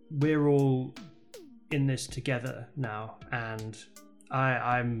 but we're all in this together now, and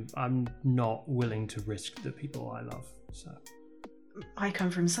I'm not willing to risk the people I love. So I come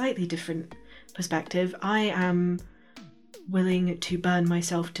from a slightly different perspective. I am willing to burn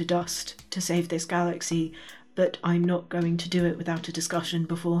myself to dust to save this galaxy, but I'm not going to do it without a discussion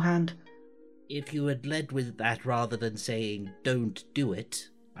beforehand. If you had led with that rather than saying don't do it,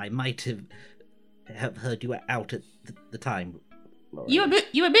 I might have heard you out at the time. You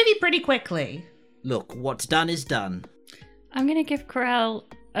were moving pretty quickly. Look, what's done is done. I'm going to give Corel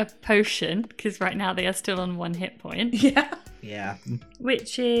a potion, because right now they are still on 1 hit point. Yeah.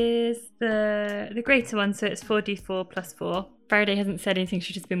 Which is the greater one, so it's 4d4 plus 4. Faraday hasn't said anything,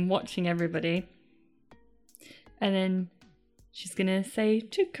 she's just been watching everybody. And then she's going to say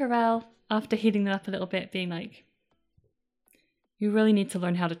to Corel, after healing them up a little bit, being like, you really need to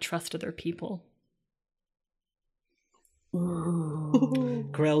learn how to trust other people.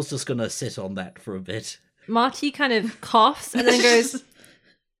 Corel's just gonna sit on that for a bit. Marty kind of coughs and then goes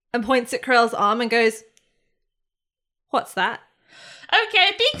and points at Corel's arm and goes, what's that? Okay,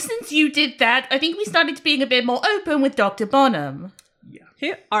 I think since you did that, I think we started being a bit more open with Dr. Bonham. Yeah.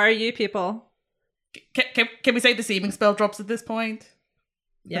 Who are you people? Can we say the seeming spell drops at this point?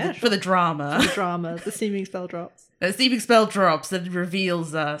 Yeah. For the drama. For the drama. The seeming spell drops. The seeming spell drops that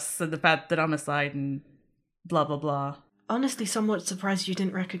reveals us and the fact that I'm a side and blah, blah, blah. honestly somewhat surprised you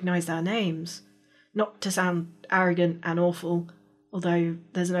didn't recognize their names. Not to sound arrogant and awful, although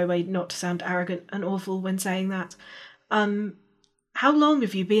there's no way not to sound arrogant and awful when saying that. How long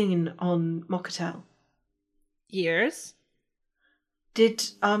have you been on Mokkatel? Years. Did,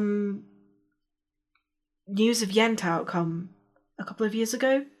 news of Yentau come a couple of years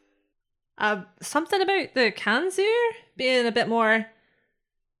ago? Something about the Kanzur being a bit more,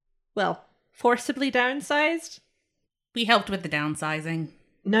 well, forcibly downsized? We helped with the downsizing.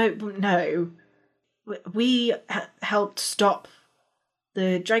 No. We helped stop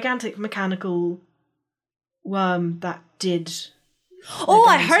the gigantic mechanical worm that did... Oh,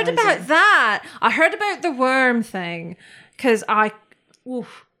 I heard about that! I heard about the worm thing, because I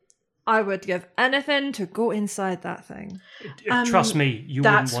would give anything to go inside that thing. Trust me, you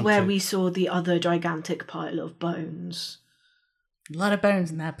wouldn't want to. That's where we saw the other gigantic pile of bones. A lot of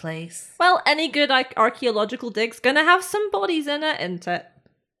bones in that place. Well, any good archaeological dig's gonna have some bodies in it, isn't it?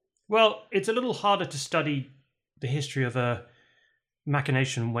 Well, it's a little harder to study the history of a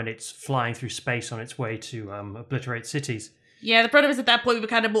machination when it's flying through space on its way to obliterate cities. Yeah, the problem is at that point we were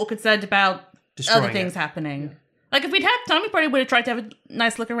kind of more concerned about Destroying other things it. happening. Yeah. Like, if we'd had time, we probably would have tried to have a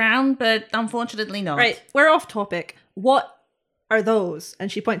nice look around, but unfortunately not. Right, we're off topic. What are those?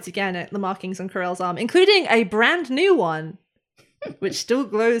 And she points again at the markings on Corell's arm, including a brand new one, which still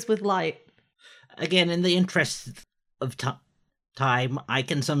glows with light. Again, in the interest of time, I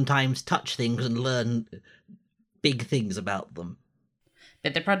can sometimes touch things and learn big things about them.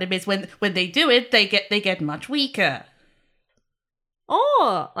 But the problem is when they do it, they get much weaker.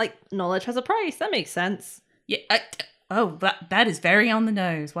 Oh, like knowledge has a price. That makes sense. Yeah. That is very on the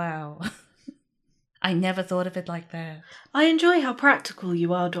nose. Wow. I never thought of it like that. I enjoy how practical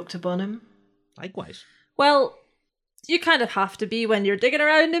you are, Dr. Bonham. Likewise. Well, you kind of have to be when you're digging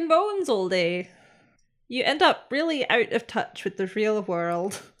around in bones all day. You end up really out of touch with the real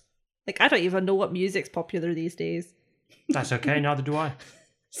world. Like, I don't even know what music's popular these days. That's okay, neither do I.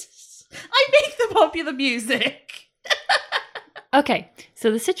 I make the popular music. Okay,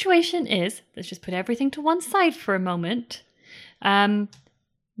 so the situation is, let's just put everything to one side for a moment.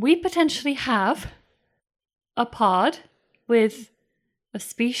 We potentially have a pod with a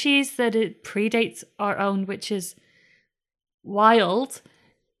species that it predates our own, which is wild.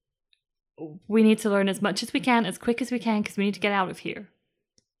 We need to learn as much as we can, as quick as we can, because we need to get out of here.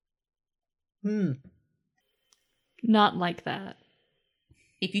 Not like that.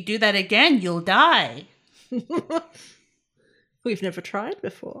 If you do that again, you'll die. We've never tried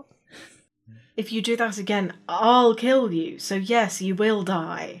before. If you do that again, I'll kill you. So yes, you will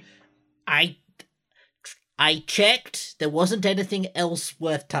die. I checked. There wasn't anything else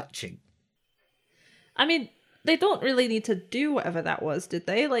worth touching. I mean, they don't really need to do whatever that was, did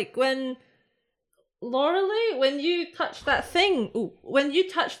they? Like, when... Lorelei, when you touched that thing,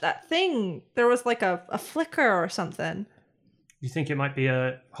 there was like a flicker or something. You think it might be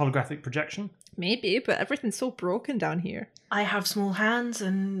a holographic projection? Maybe, but everything's so broken down here. I have small hands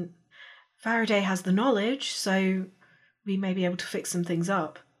and Faraday has the knowledge, so we may be able to fix some things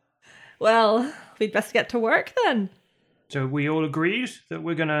up. Well, we'd best get to work then. So we all agreed that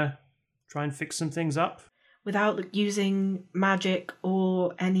we're gonna try and fix some things up? Without using magic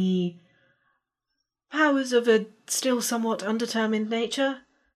or any powers of a still somewhat undetermined nature?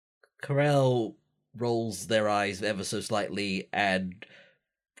 Corell rolls their eyes ever so slightly and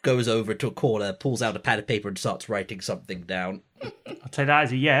goes over to a corner, pulls out a pad of paper and starts writing something down. I'll take that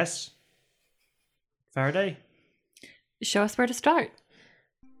as a yes. Faraday? Show us where to start.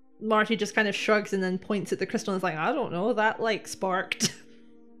 Marty just kind of shrugs and then points at the crystal and is like, I don't know, that like sparked.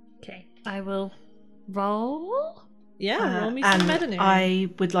 Okay, I will roll. Yeah, roll me some and meta. I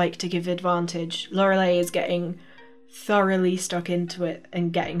would like to give advantage. Lorelei is getting thoroughly stuck into it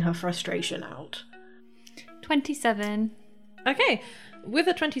and getting her frustration out. 27. Okay, with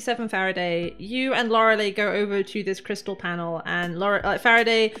a 27 Faraday, you and Lorelei go over to this crystal panel, and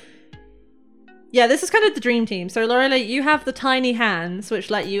Faraday... Yeah, this is kind of the dream team. So Lorelei, you have the tiny hands, which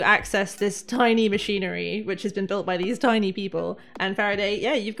let you access this tiny machinery, which has been built by these tiny people. And Faraday,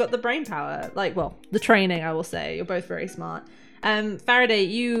 yeah, you've got the brain power. Like, well, the training, I will say. You're both very smart. Faraday,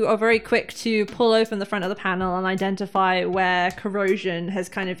 you are very quick to pull open the front of the panel and identify where corrosion has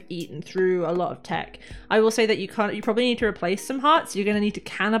kind of eaten through a lot of tech. I will say that you probably need to replace some hearts. You're going to need to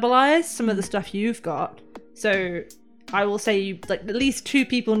cannibalize some of the stuff you've got. So I will say at least 2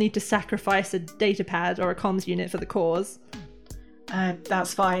 people need to sacrifice a data pad or a comms unit for the cause.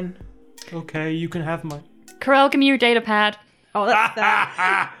 That's fine. Okay, you can have mine. Corell, give me your data pad. Oh, that's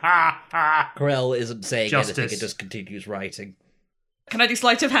that. Corell isn't saying anything, Justice. it just continues writing. Can I do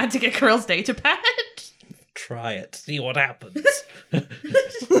sleight of hand to get Corell's data pad? try it. See what happens.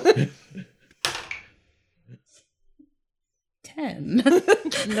 10.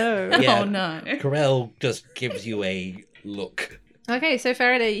 No. Yeah. Oh no. Corel just gives you a look. Okay, so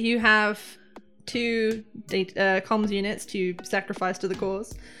Faraday, you have 2 comms units to sacrifice to the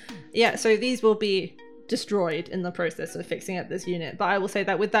cause. Yeah, so these will be destroyed in the process of fixing up this unit. But I will say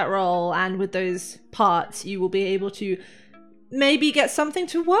that with that roll and with those parts, you will be able to maybe get something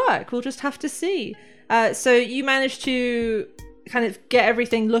to work. We'll just have to see. So you managed to kind of get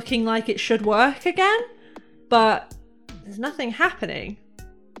everything looking like it should work again, but there's nothing happening.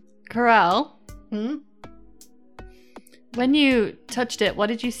 Corel, Hmm? when you touched it, what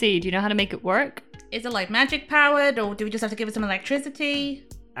did you see? Do you know how to make it work? Is it like magic powered, or do we just have to give it some electricity?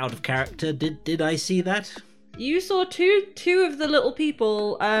 Out of character, did I see that? You saw two of the little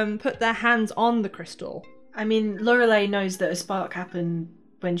people put their hands on the crystal. I mean, Lorelei knows that a spark happened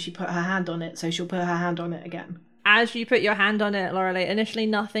when she put her hand on it, so she'll put her hand on it again. As you put your hand on it, Lorelei, initially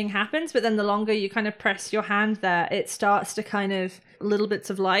nothing happens, but then the longer you kind of press your hand there, it starts to kind of little bits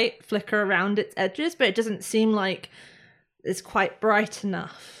of light flicker around its edges, but it doesn't seem like it's quite bright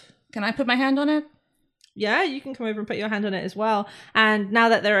enough. Can I put my hand on it? Yeah, you can come over and put your hand on it as well. And now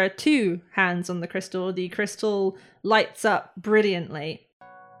that there are 2 hands on the crystal lights up brilliantly.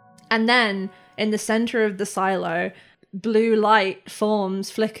 And then in the center of the silo, blue light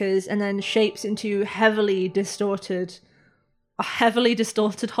forms, flickers, and then shapes into a heavily distorted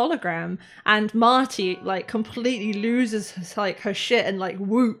hologram. And Marty completely loses her shit and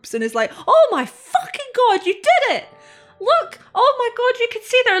whoops and is like, "Oh my fucking god, you did it! Look! Oh my god, you can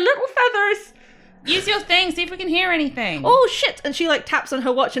see there are little feathers!" Use your thing, see if we can hear anything. Oh shit! And she taps on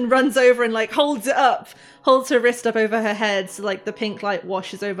her watch and runs over and holds it up, holds her wrist up over her head so the pink light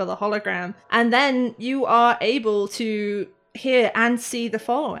washes over the hologram. And then you are able to hear and see the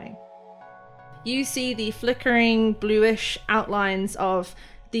following. You see the flickering bluish outlines of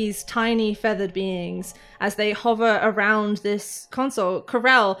these tiny feathered beings as they hover around this console.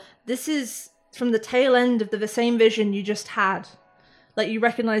 Corel, this is from the tail end of the same vision you just had. You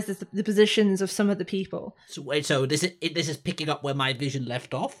recognize the positions of some of the people. So wait, so this is picking up where my vision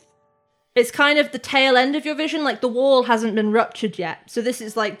left off? It's kind of the tail end of your vision, the wall hasn't been ruptured yet. So this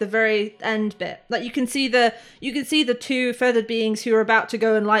is the very end bit. You can see the 2 feathered beings who are about to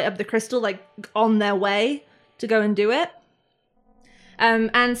go and light up the crystal, on their way to go and do it.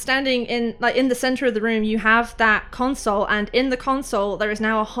 And standing in the center of the room, you have that console, and in the console there is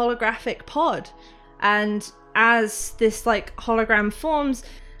now a holographic pod. And as this hologram forms,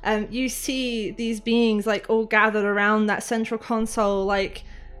 you see these beings all gathered around that central console.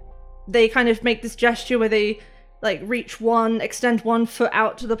 They kind of make this gesture where they extend one foot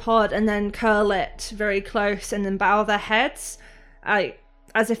out to the pod and then curl it very close and then bow their heads,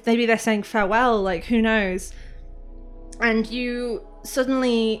 as if maybe they're saying farewell, who knows. And you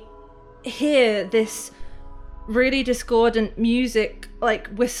suddenly hear this really discordant musical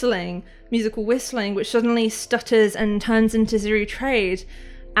whistling, which suddenly stutters and turns into Ziri Trade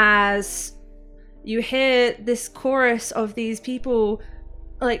as you hear this chorus of these people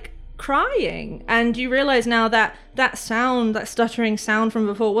crying. And you realize now that sound, that stuttering sound from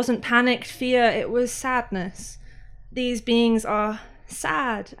before, wasn't panicked fear, it was sadness. These beings are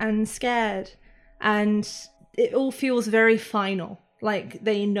sad and scared, and it all feels very final,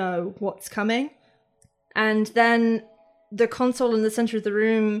 they know what's coming. And then the console in the center of the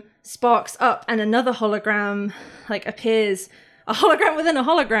room sparks up and another hologram appears, a hologram within a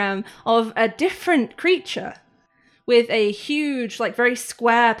hologram of a different creature with a huge very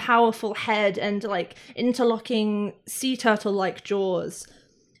square powerful head and interlocking sea turtle jaws,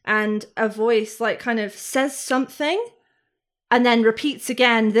 and a voice kind of says something and then repeats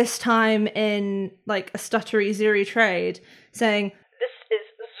again, this time in a stuttery Ziri Trade, saying, "This is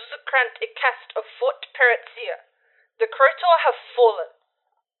Zuzukrant Ikast of Fort Peretsia. The Krotor have fallen.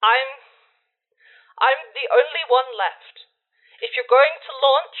 I'm the only one left. If you're going to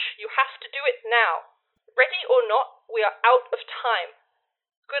launch, you have to do it now. Ready or not, we are out of time.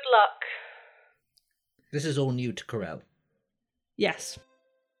 Good luck." This is all new to Corel. Yes.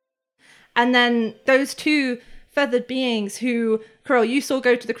 And then those 2 feathered beings who, Corel, you saw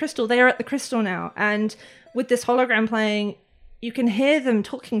go to the crystal, they are at the crystal now. And with this hologram playing, you can hear them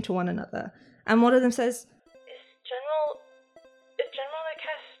talking to one another. And one of them says, Is General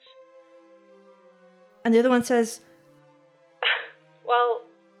Ikest? And the other one says, "Well,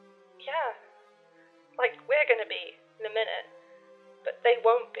 yeah. We're gonna be in a minute, but they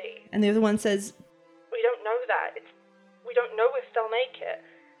won't be." And the other one says, "We don't know that. We don't know if they'll make it.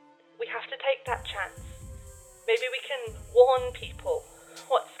 We have to take that chance. Maybe we can warn people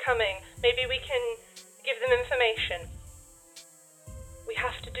what's coming. Maybe we can Give them information. We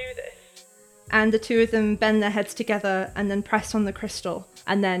have to do this. And the two of them bend their heads together and then press on the crystal.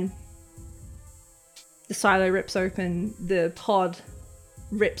 And then the silo rips open, the pod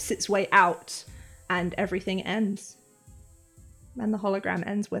rips its way out, and everything ends. And the hologram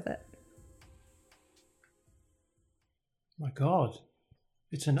ends with it. My God,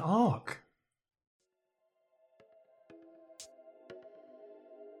 it's an arc.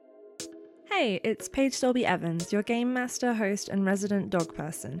 Hey, it's Paige Dolby Evans, your game master, host, and resident dog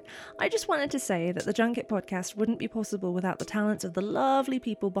person. I just wanted to say that the Junket podcast wouldn't be possible without the talents of the lovely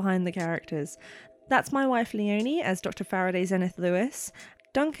people behind the characters. That's my wife Leonie as Dr. Faraday Zenith Lewis,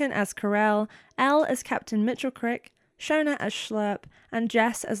 Duncan as Corell, Elle as Captain Mitchell Crick, Shona as Schlurp, and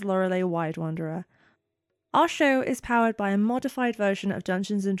Jess as Lorelei Widewanderer. Our show is powered by a modified version of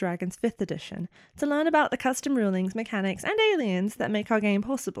Dungeons & Dragons 5th edition. To learn about the custom rulings, mechanics, and aliens that make our game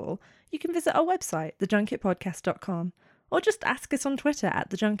possible, you can visit our website, thejunketpodcast.com, or just ask us on Twitter at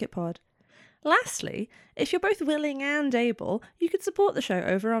thejunketpod. Lastly, if you're both willing and able, you could support the show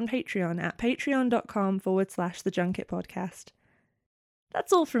over on Patreon at patreon.com/thejunketpodcast.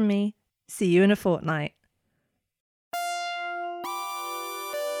 That's all from me. See you in a fortnight.